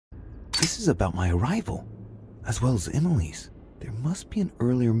This is about my arrival, as well as Emily's. There must be an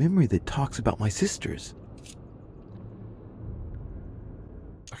earlier memory that talks about my sisters.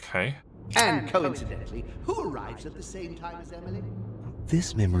 Okay. And coincidentally, who arrives at the same time as Emily?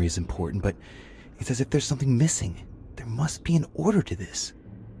 This memory is important, but it's as if there's something missing. There must be an order to this.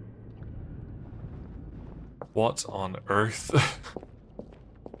 What on earth?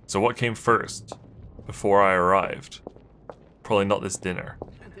 So what came first? Before I arrived? Probably not this dinner.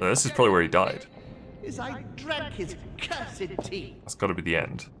 No, this is probably where he died. As I drank his cursed tea. That's got to be the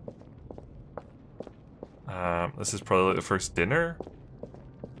end. This is probably like the first dinner?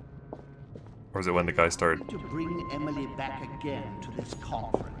 Or is it when the guy started? To bring Emily back again to this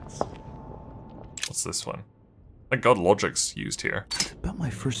conference. What's this one? Thank God logic's used here. It's about my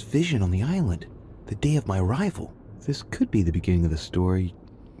first vision on the island, the day of my arrival. This could be the beginning of the story,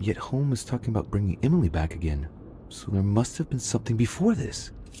 yet Holmes is talking about bringing Emily back again. So there must have been something before this.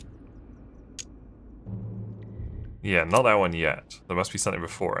 Yeah, not that one yet. There must be something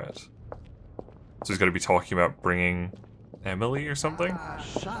before it. So he's got to be talking about bringing Emily or something?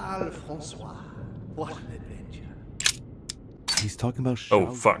 Charles Francois. What an adventure. He's talking about Oh,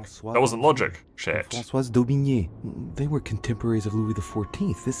 Charles fuck. Francois That wasn't logic. Shit. François d'Aubigné. They were contemporaries of Louis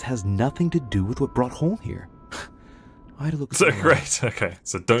XIV. This has nothing to do with what brought Holmes here. I had to look. So great. Okay,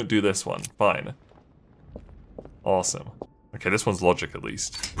 so don't do this one. Fine. Awesome. Okay, this one's logic at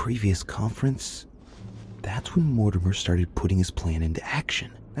least. Previous conference. That's when Mortimer started putting his plan into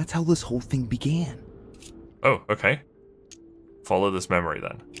action. That's how this whole thing began. Oh, okay. Follow this memory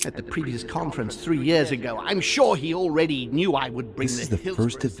then. At the previous conference 3 years ago, I'm sure he already knew I would bring This is the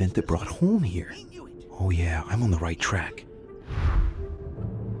first event that brought Holmes here. Oh yeah, I'm on the right track.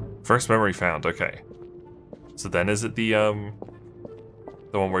 First memory found. Okay. So then is it the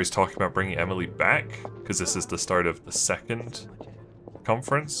one where he's talking about bringing Emily back? Because this is the start of the second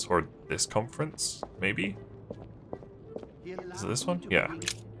conference, or this conference, maybe? Is it this one? Yeah.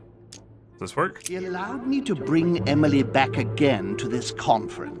 Does this work? He allowed me to bring Emily back again to this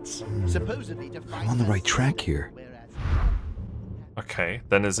conference. Supposedly to find I'm on the right track here. Okay,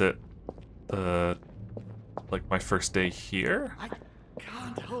 then is it like my first day here? I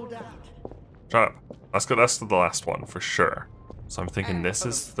can't hold out. Shut up. That's the last one for sure. So I'm thinking this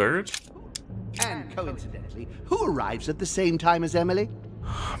is third? And coincidentally, who arrives at the same time as Emily?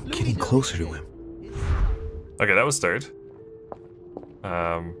 I'm getting closer to him. Okay, that was third.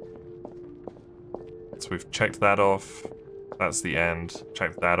 So we've checked that off. That's the end.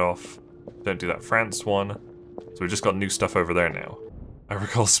 Checked that off. Don't do that France one. So we've just got new stuff over there now. I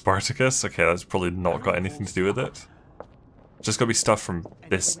recall Spartacus. Okay, that's probably not got anything to do with it. Just gotta be stuff from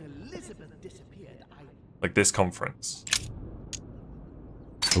this, like this conference.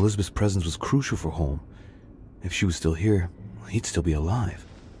 Elizabeth's presence was crucial for Holmes. If she was still here, he'd still be alive.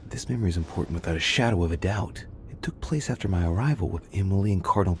 This memory is important without a shadow of a doubt. It took place after my arrival with Emily and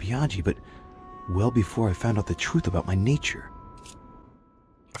Cardinal Biaggi, but well before I found out the truth about my nature.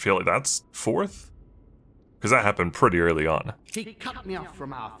 I feel like that's fourth? Because that happened pretty early on. He cut me off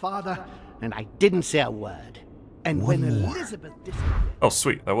from our father, and I didn't say a word. And One when more. Elizabeth disappeared... Oh,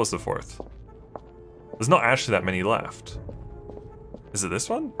 sweet. That was the fourth. There's not actually that many left. Is it this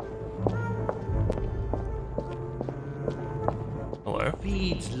one? Hello?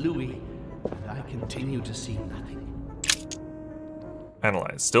 feeds Louis, and I continue to see nothing.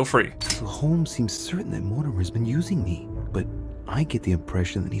 Analyze. Still free. So Holmes seems certain that Mortimer's been using me, but I get the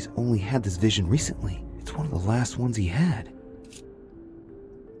impression that he's only had this vision recently. It's one of the last ones he had.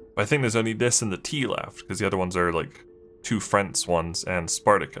 I think there's only this and the T left, because the other ones are like two France ones and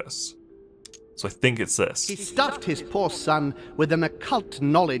Spartacus. So I think it's this. He stuffed his poor son with an occult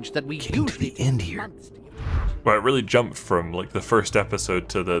knowledge that we Getting to usually the end here. Well, it really jumped from like the first episode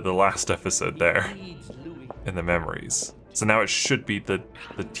to the last episode there in the memories. So now it should be the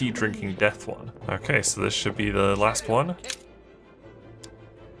tea drinking death one. Okay, so this should be the last one.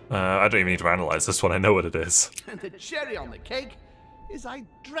 I don't even need to analyze this one, I know what it is. And the cherry on the cake is I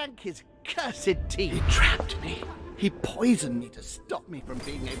drank his cursed tea. He trapped me. He poisoned me to stop me from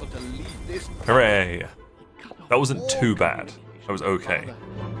being able to leave this. Hooray! That wasn't too bad. That was okay.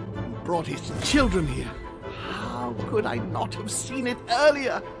 Brought his children here. How could I not have seen it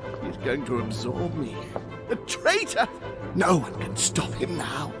earlier? He's going to absorb me. A traitor! No one can stop him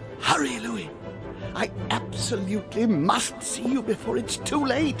now. Hurry, Louis. I absolutely must see you before it's too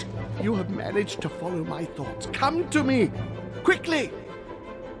late. You have managed to follow my thoughts. Come to me. Quickly.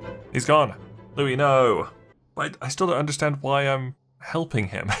 He's gone. Louis, no. But I still don't understand why I'm helping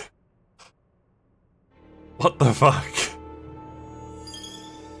him. What the fuck?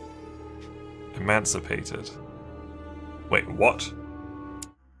 Emancipated. Wait, what?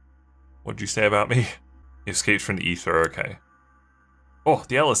 What'd you say about me? He escaped from the ether, okay. Oh,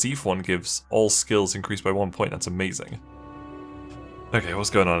 the LSE one gives all skills increased by 1 point. That's amazing. Okay, what's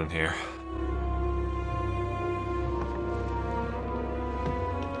going on in here?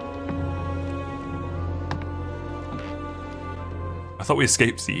 I thought we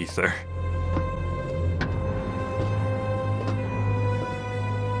escaped the ether.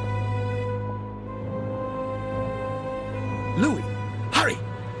 Louis, hurry!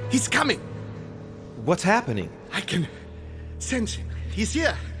 He's coming! What's happening? I can sense him. He's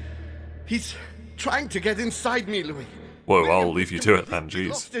here. He's trying to get inside me, Louis. Whoa, I'll leave you to it then, He jeez.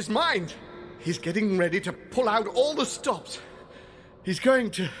 lost his mind. He's getting ready to pull out all the stops. He's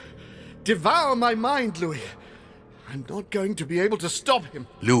going to devour my mind, Louis. I'm not going to be able to stop him.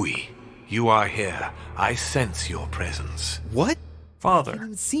 Louis, you are here. I sense your presence. What? You Father.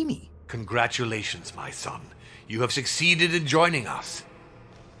 didn't see me. Congratulations, my son. You have succeeded in joining us.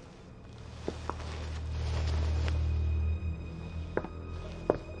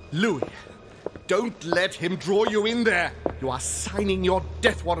 Louis, don't let him draw you in there. You are signing your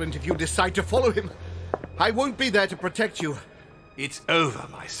death warrant if you decide to follow him. I won't be there to protect you. It's over,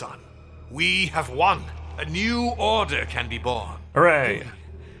 my son. We have won. A new order can be born. Hooray!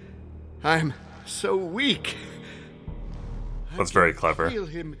 I'm so weak. That's very clever. Feel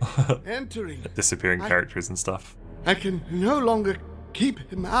him entering. Disappearing characters and stuff. I can no longer keep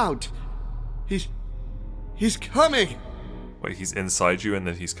him out. He's coming. Wait, he's inside you and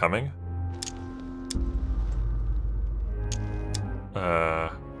then he's coming?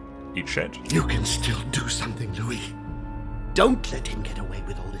 Eat shit. You can still do something, Louis. Don't let him get away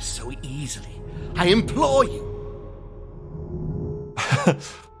with all this so easily. I implore you.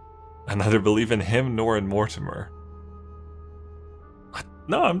 I neither believe in him nor in Mortimer.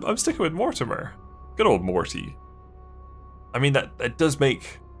 No, I'm sticking with Mortimer. Good old Morty. I mean, that does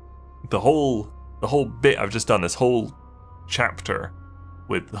make the whole bit I've just done, this whole chapter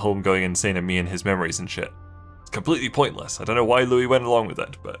with home going insane and me and his memories and shit. It's completely pointless. I don't know why Louis went along with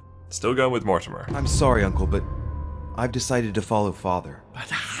it, but still going with Mortimer. I'm sorry, Uncle, but I've decided to follow Father. But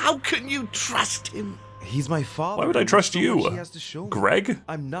how can you trust him? He's my father. Why would I and trust there's so much you? he has to show me. Greg?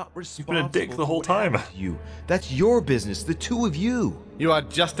 I'm not You've responsible. been a dick the for whole what time. happened to you. That's your business, the two of you. You are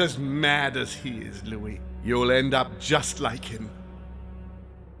just as mad as he is, Louis. You'll end up just like him.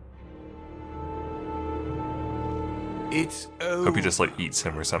 It's over. Hope he just like eats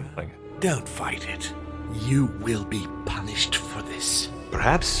him or something. Don't fight it. You will be punished for this.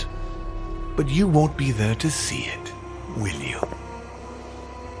 Perhaps. But you won't be there to see it, will you?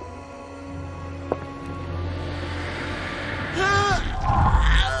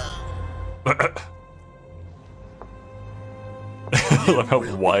 I love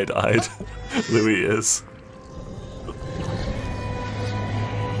how wide-eyed Louis is.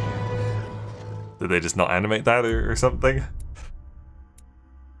 Did they just not animate that or something?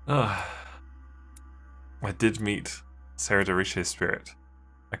 I did meet Sarah de Riche's spirit.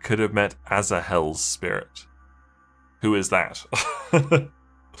 I could have met Azahel's spirit. Who is that?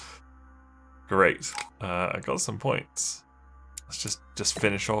 Great. I got some points. Let's just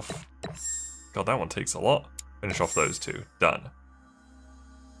finish off. God, that one takes a lot. Finish off those two. Done.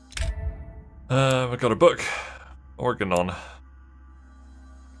 We got a book. Organon.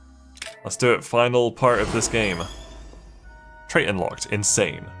 Let's do it. Final part of this game. Trait unlocked.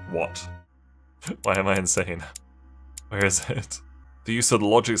 Insane. What? Why am I insane? Where is it? The use of the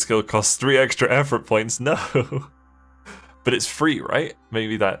logic skill costs 3 extra effort points. No. But it's free, right?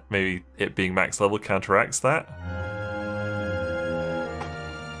 Maybe it being max level counteracts that.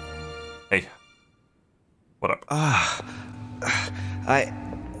 Hey. What up?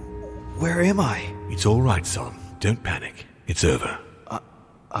 Where am I? It's all right, son. Don't panic. It's over.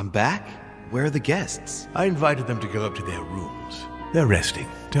 I'm back? Where are the guests? I invited them to go up to their rooms. They're resting.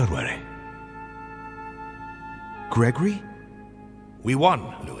 Don't worry. Gregory? We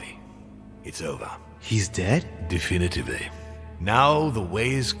won, Louis. It's over. He's dead? Definitively. Now the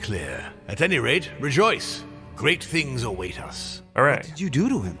way is clear. At any rate, rejoice. Great things await us. Alright. What did you do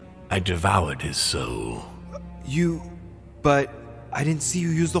to him? I devoured his soul. But I didn't see you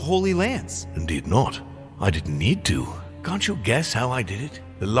use the Holy Lance. Indeed not. I didn't need to. Can't you guess how I did it?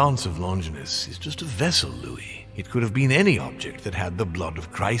 The Lance of Longinus is just a vessel, Louis. It could have been any object that had the blood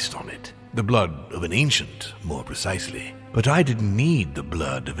of Christ on it. The blood of an ancient, more precisely. But I didn't need the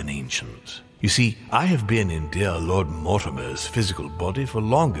blood of an ancient. You see, I have been in dear Lord Mortimer's physical body for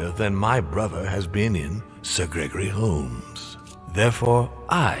longer than my brother has been in Sir Gregory Holmes. Therefore,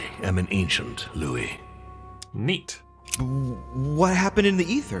 I am an ancient, Louis. Neat. What happened in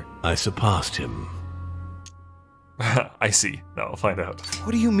the ether? I surpassed him. I see. Now I'll find out.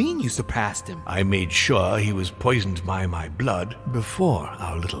 What do you mean you surpassed him? I made sure he was poisoned by my blood before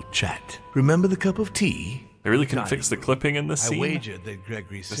our little chat. Remember the cup of tea? They really couldn't fix the clipping in this I scene. wagered that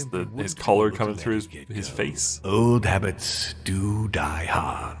Gregory Just simply his wouldn't collar be able to coming let through it his go. face. Old habits do die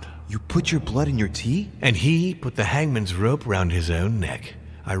hard. You put your blood in your tea? And he put the hangman's rope round his own neck.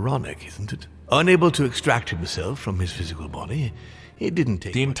 Ironic, isn't it? Unable to extract himself from his physical body, it didn't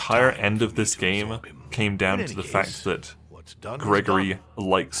take The much entire time end for of me this to game absorb him. came down In to any the case, fact that what's done is Gregory done.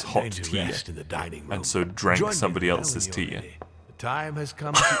 likes I'm hot going to tea, rest in the dining room. and so drank Join me somebody now else's when you're tea. ready. The time has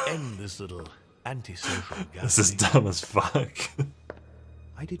come to end this little antisocial This is gathering. dumb as fuck.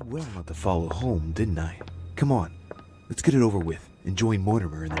 I did well not to follow home, didn't I? Come on, let's get it over with and join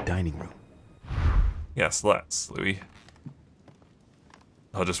Mortimer in the dining room. Yes, let's, Louis.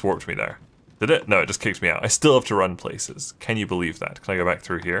 Oh, it just warped me there. Did it? No, it just kicked me out. I still have to run places. Can you believe that? Can I go back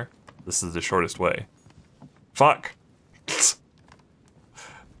through here? This is the shortest way. Fuck!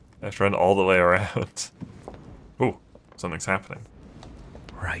 I have to run all the way around. Oh, something's happening.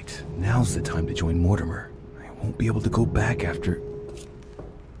 Right, now's the time to join Mortimer. I won't be able to go back after...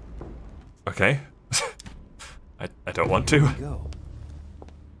 Okay. I don't want to. Go.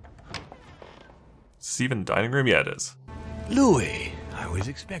 Is this even dining room? Yeah, it is. Louis, I was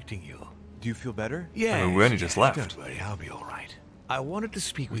expecting you. Do you feel better? Yes, we only just left. Don't worry, I'll be all right. I wanted to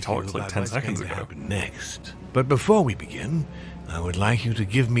speak with you talked like about 10 what's seconds going to ago. happen next. But before we begin, I would like you to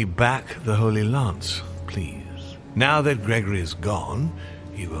give me back the Holy Lance, please. Now that Gregory is gone,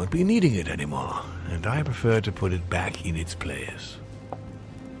 he won't be needing it anymore, and I prefer to put it back in its place.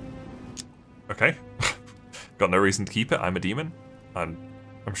 Okay. Got no reason to keep it. I'm a demon. I'm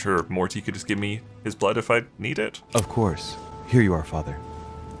sure Morty could just give me his blood if I need it. Of course. Here you are, Father.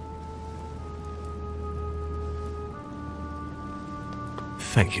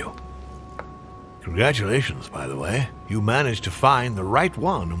 Thank you. Congratulations, by the way. You managed to find the right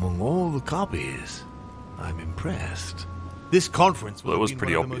one among all the copies. I'm impressed. This conference Well, it will was have been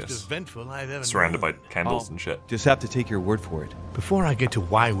pretty one of the obvious. most eventful I've ever Surrounded by known. candles and shit. Just have to take your word for it. Before I get to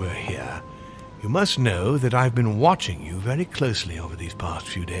why we're here, you must know that I've been watching you very closely over these past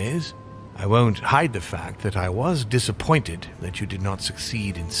few days. I won't hide the fact that I was disappointed that you did not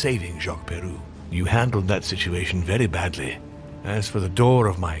succeed in saving Jacques Peroux. You handled that situation very badly. As for the door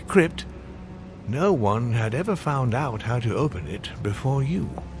of my crypt, no one had ever found out how to open it before you.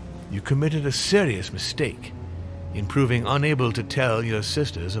 You committed a serious mistake in proving unable to tell your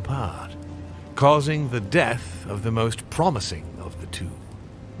sisters apart, causing the death of the most promising of the two.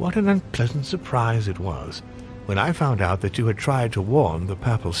 What an unpleasant surprise it was when I found out that you had tried to warn the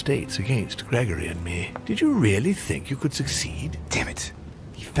Papal States against Gregory and me. Did you really think you could succeed? Damn it.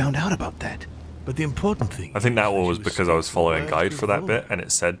 He found out about that. But the important thing I think that is one was you because I was escaped following a the guide worst for that of bit, all. and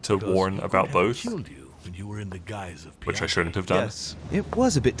it said to Because warn he about could have both, killed you when you were in the guise of which I Piaget. shouldn't have done. Yes, it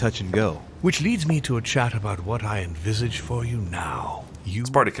was a bit touch and go. Which leads me to a chat about what I envisage for you now. You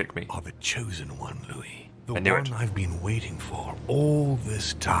Sparta kicked me. are the chosen one, Louis. The I knew one it. I've been waiting for all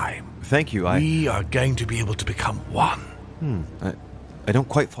this time. Thank you, We are going to be able to become one. I don't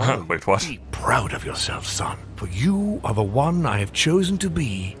quite follow you. Wait, what? Be proud of yourself, son, for you are the one I have chosen to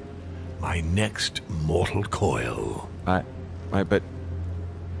be my next mortal coil. But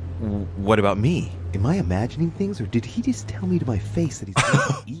what about me? Am I imagining things, or did he just tell me to my face that he's going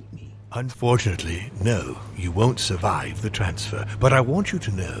to eat me? Unfortunately, no, you won't survive the transfer. But I want you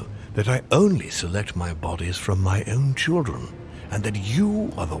to know that I only select my bodies from my own children, and that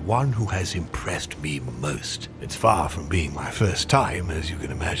you are the one who has impressed me most. It's far from being my first time, as you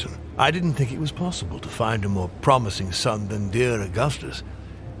can imagine. I didn't think it was possible to find a more promising son than dear Augustus.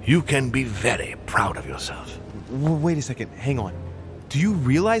 You can be very proud of yourself. Wait a second, hang on. Do you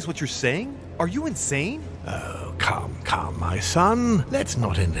realize what you're saying? Are you insane? Oh, come, my son. Let's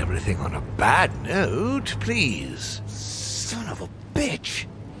not end everything on a bad note, please. Son of a bitch!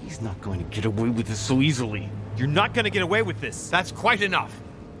 He's not going to get away with this so easily. You're not going to get away with this. That's quite enough.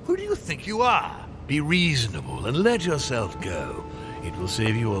 Who do you think you are? Be reasonable and let yourself go. It will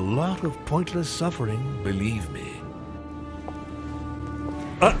save you a lot of pointless suffering, believe me.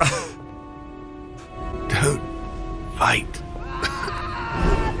 Don't fight.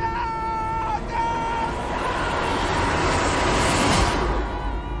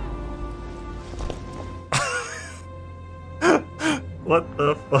 What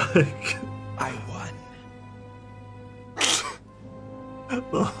the fuck? I won.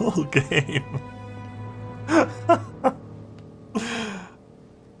 The whole game.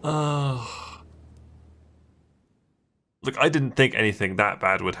 Look, I didn't think anything that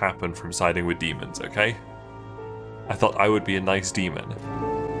bad would happen from siding with demons, okay? I thought I would be a nice demon.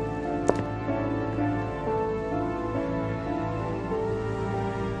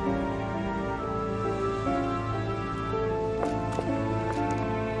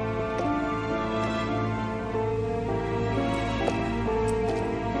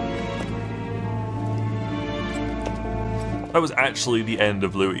 That was actually the end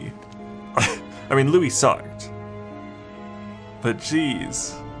of Louis. I mean, Louis sucked. But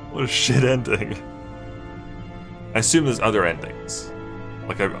jeez, what a shit ending. I assume there's other endings.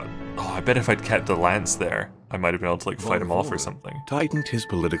 Like, I bet if I'd kept the lance there, I might have been able to, like, fight him off or something. Tightened his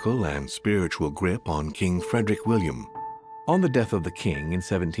political and spiritual grip on King Frederick William. On the death of the king in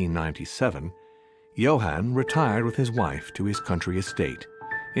 1797, Johann retired with his wife to his country estate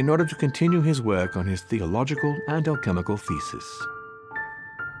in order to continue his work on his theological and alchemical thesis.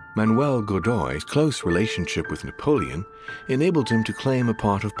 Manuel Godoy's close relationship with Napoleon enabled him to claim a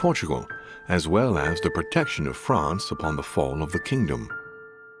part of Portugal, as well as the protection of France upon the fall of the kingdom.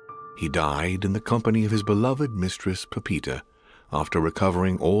 He died in the company of his beloved mistress Pepita after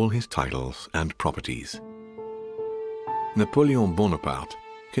recovering all his titles and properties. Napoleon Bonaparte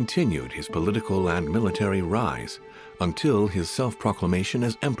continued his political and military rise until his self-proclamation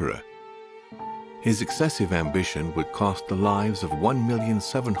as emperor. His excessive ambition would cost the lives of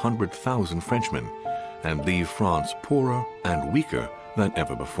 1,700,000 Frenchmen and leave France poorer and weaker than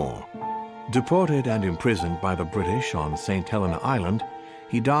ever before. Deported and imprisoned by the British on St. Helena Island,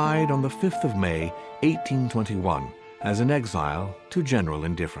 he died on the 5th of May, 1821, as an exile to general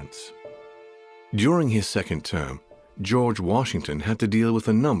indifference. During his second term, George Washington had to deal with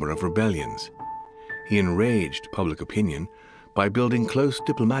a number of rebellions. He enraged public opinion by building close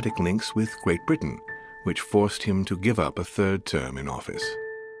diplomatic links with Great Britain, which forced him to give up a third term in office.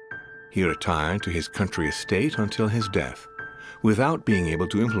 He retired to his country estate until his death, without being able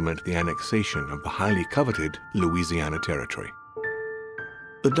to implement the annexation of the highly coveted Louisiana Territory.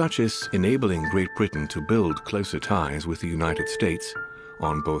 The Duchess enabling Great Britain to build closer ties with the United States,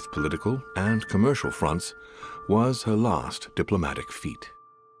 on both political and commercial fronts, was her last diplomatic feat.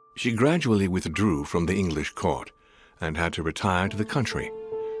 She gradually withdrew from the English court and had to retire to the country,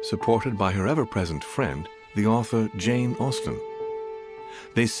 supported by her ever-present friend, the author Jane Austen.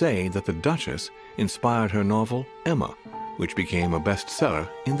 They say that the Duchess inspired her novel Emma, which became a bestseller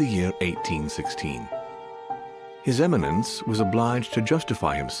in the year 1816. His Eminence was obliged to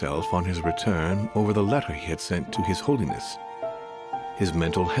justify himself on his return over the letter he had sent to His Holiness. His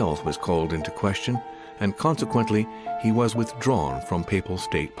mental health was called into question, and consequently he was withdrawn from papal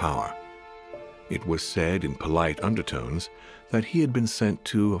state power. It was said in polite undertones that he had been sent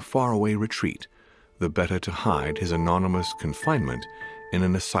to a faraway retreat, the better to hide his anonymous confinement in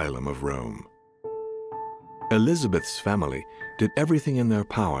an asylum of Rome. Elizabeth's family did everything in their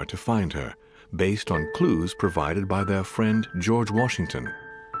power to find her, based on clues provided by their friend George Washington.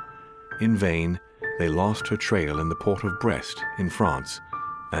 In vain, they lost her trail in the port of Brest in France,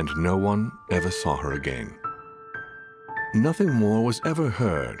 and no one ever saw her again. Nothing more was ever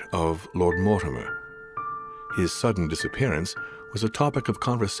heard of Lord Mortimer. His sudden disappearance was a topic of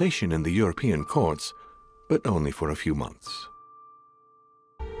conversation in the European courts, but only for a few months.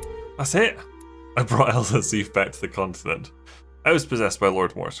 That's it! I brought Elzasif back to the continent. I was possessed by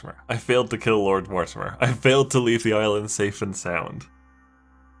Lord Mortimer. I failed to kill Lord Mortimer. I failed to leave the island safe and sound.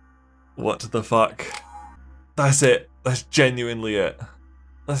 What the fuck? That's it. That's genuinely it.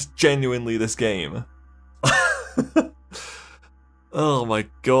 That's genuinely this game. Oh my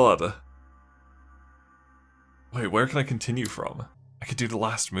god. Wait, where can I continue from? I could do the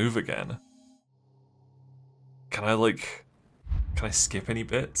last move again. Can I skip any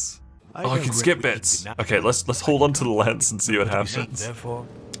bits? Oh, I can skip bits. Okay, let's hold on to the lens and see what happens.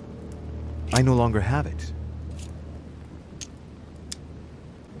 I no longer have it.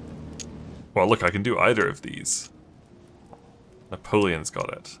 Well, look, I can do either of these. Napoleon's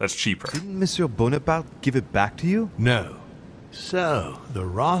got it. That's cheaper. Didn't Monsieur Bonaparte give it back to you? No. So, the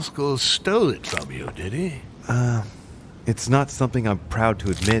rascal stole it from you, did he? It's not something I'm proud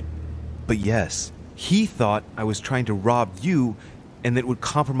to admit, but yes. He thought I was trying to rob you and that it would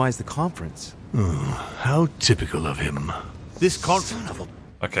compromise the conference. How typical of him. This conference...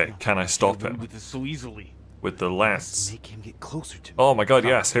 Okay, can I stop him? So easily. With the lance. Make him get closer to me. Oh my god,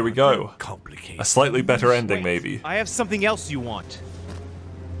 yes, here we go. A slightly better ending, maybe. I have something else you want.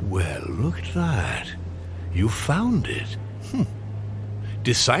 Well, look at that. You found it.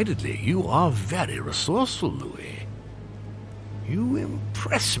 Decidedly, you are very resourceful, Louis. You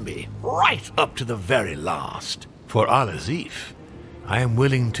impress me right up to the very last. For Al-Azif, I am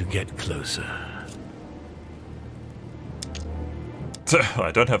willing to get closer.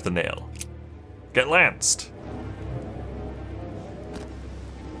 I don't have the nail. Get lanced.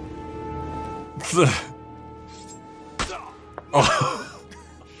 Oh.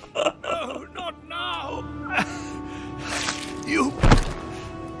 No, not now.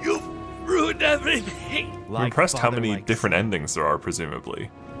 You've ruined everything. I'm impressed how many different endings there are,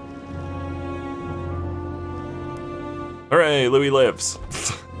 presumably. Hooray, Louis lives!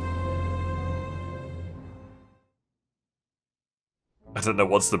 I don't know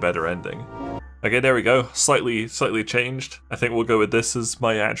what's the better ending. Okay, there we go. Slightly changed. I think we'll go with this as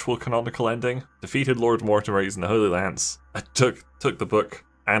my actual canonical ending. Defeated Lord Mortimer using the Holy Lance. I took the book,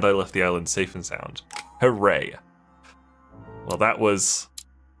 and I left the island safe and sound. Hooray! Well, that was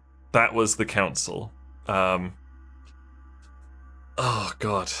the council. Oh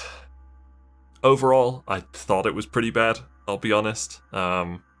god. Overall, I thought it was pretty bad. I'll be honest.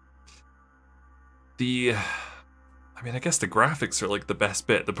 I mean, I guess the graphics are like the best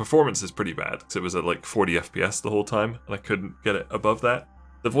bit. The performance is pretty bad because it was at like 40 FPS the whole time, and I couldn't get it above that.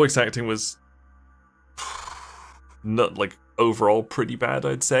 The voice acting was not like overall pretty bad,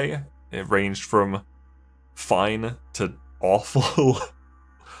 I'd say. It ranged from fine to awful.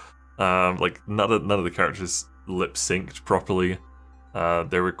 Like none of the characters lip synced properly.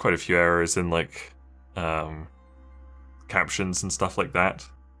 There were quite a few errors in like captions and stuff like that.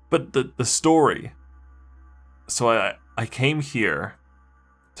 But the story. So I came here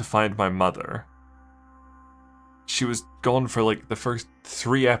to find my mother. She was gone for like the first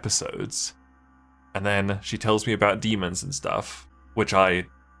 3 episodes. And then she tells me about demons and stuff, which I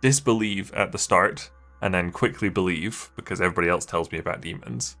disbelieve at the start, and then quickly believe, because everybody else tells me about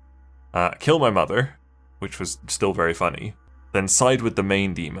demons. Kill my mother, which was still very funny. Then side with the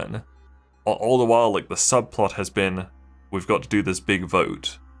main demon. All the while, like, the subplot has been, we've got to do this big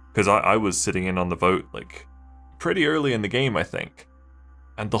vote. Because I was sitting in on the vote, like, pretty early in the game, I think.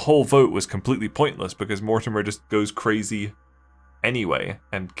 And the whole vote was completely pointless because Mortimer just goes crazy anyway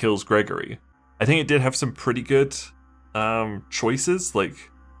and kills Gregory. I think it did have some pretty good choices, like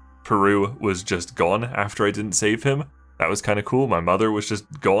Peru was just gone after I didn't save him. That was kind of cool. My mother was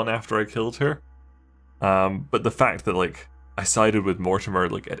just gone after I killed her. But the fact that, like, I sided with Mortimer,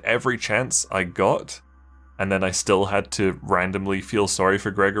 like, at every chance I got, and then I still had to randomly feel sorry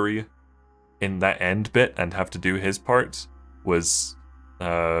for Gregory in that end bit and have to do his part was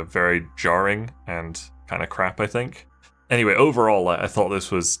very jarring and kind of crap, I think. Anyway, overall, I thought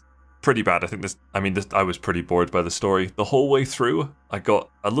this was pretty bad. I think I was pretty bored by the story. The whole way through, I got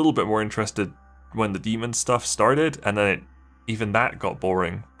a little bit more interested when the demon stuff started, and then even that got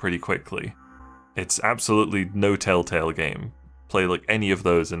boring pretty quickly. It's absolutely no Telltale game. Play like any of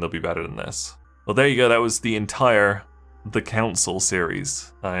those and they'll be better than this. Well, there you go. That was the entire The Council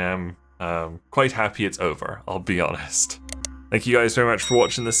series. I am quite happy it's over, I'll be honest. Thank you guys very much for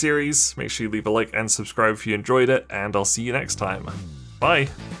watching the series. Make sure you leave a like and subscribe if you enjoyed it, and I'll see you next time. Bye!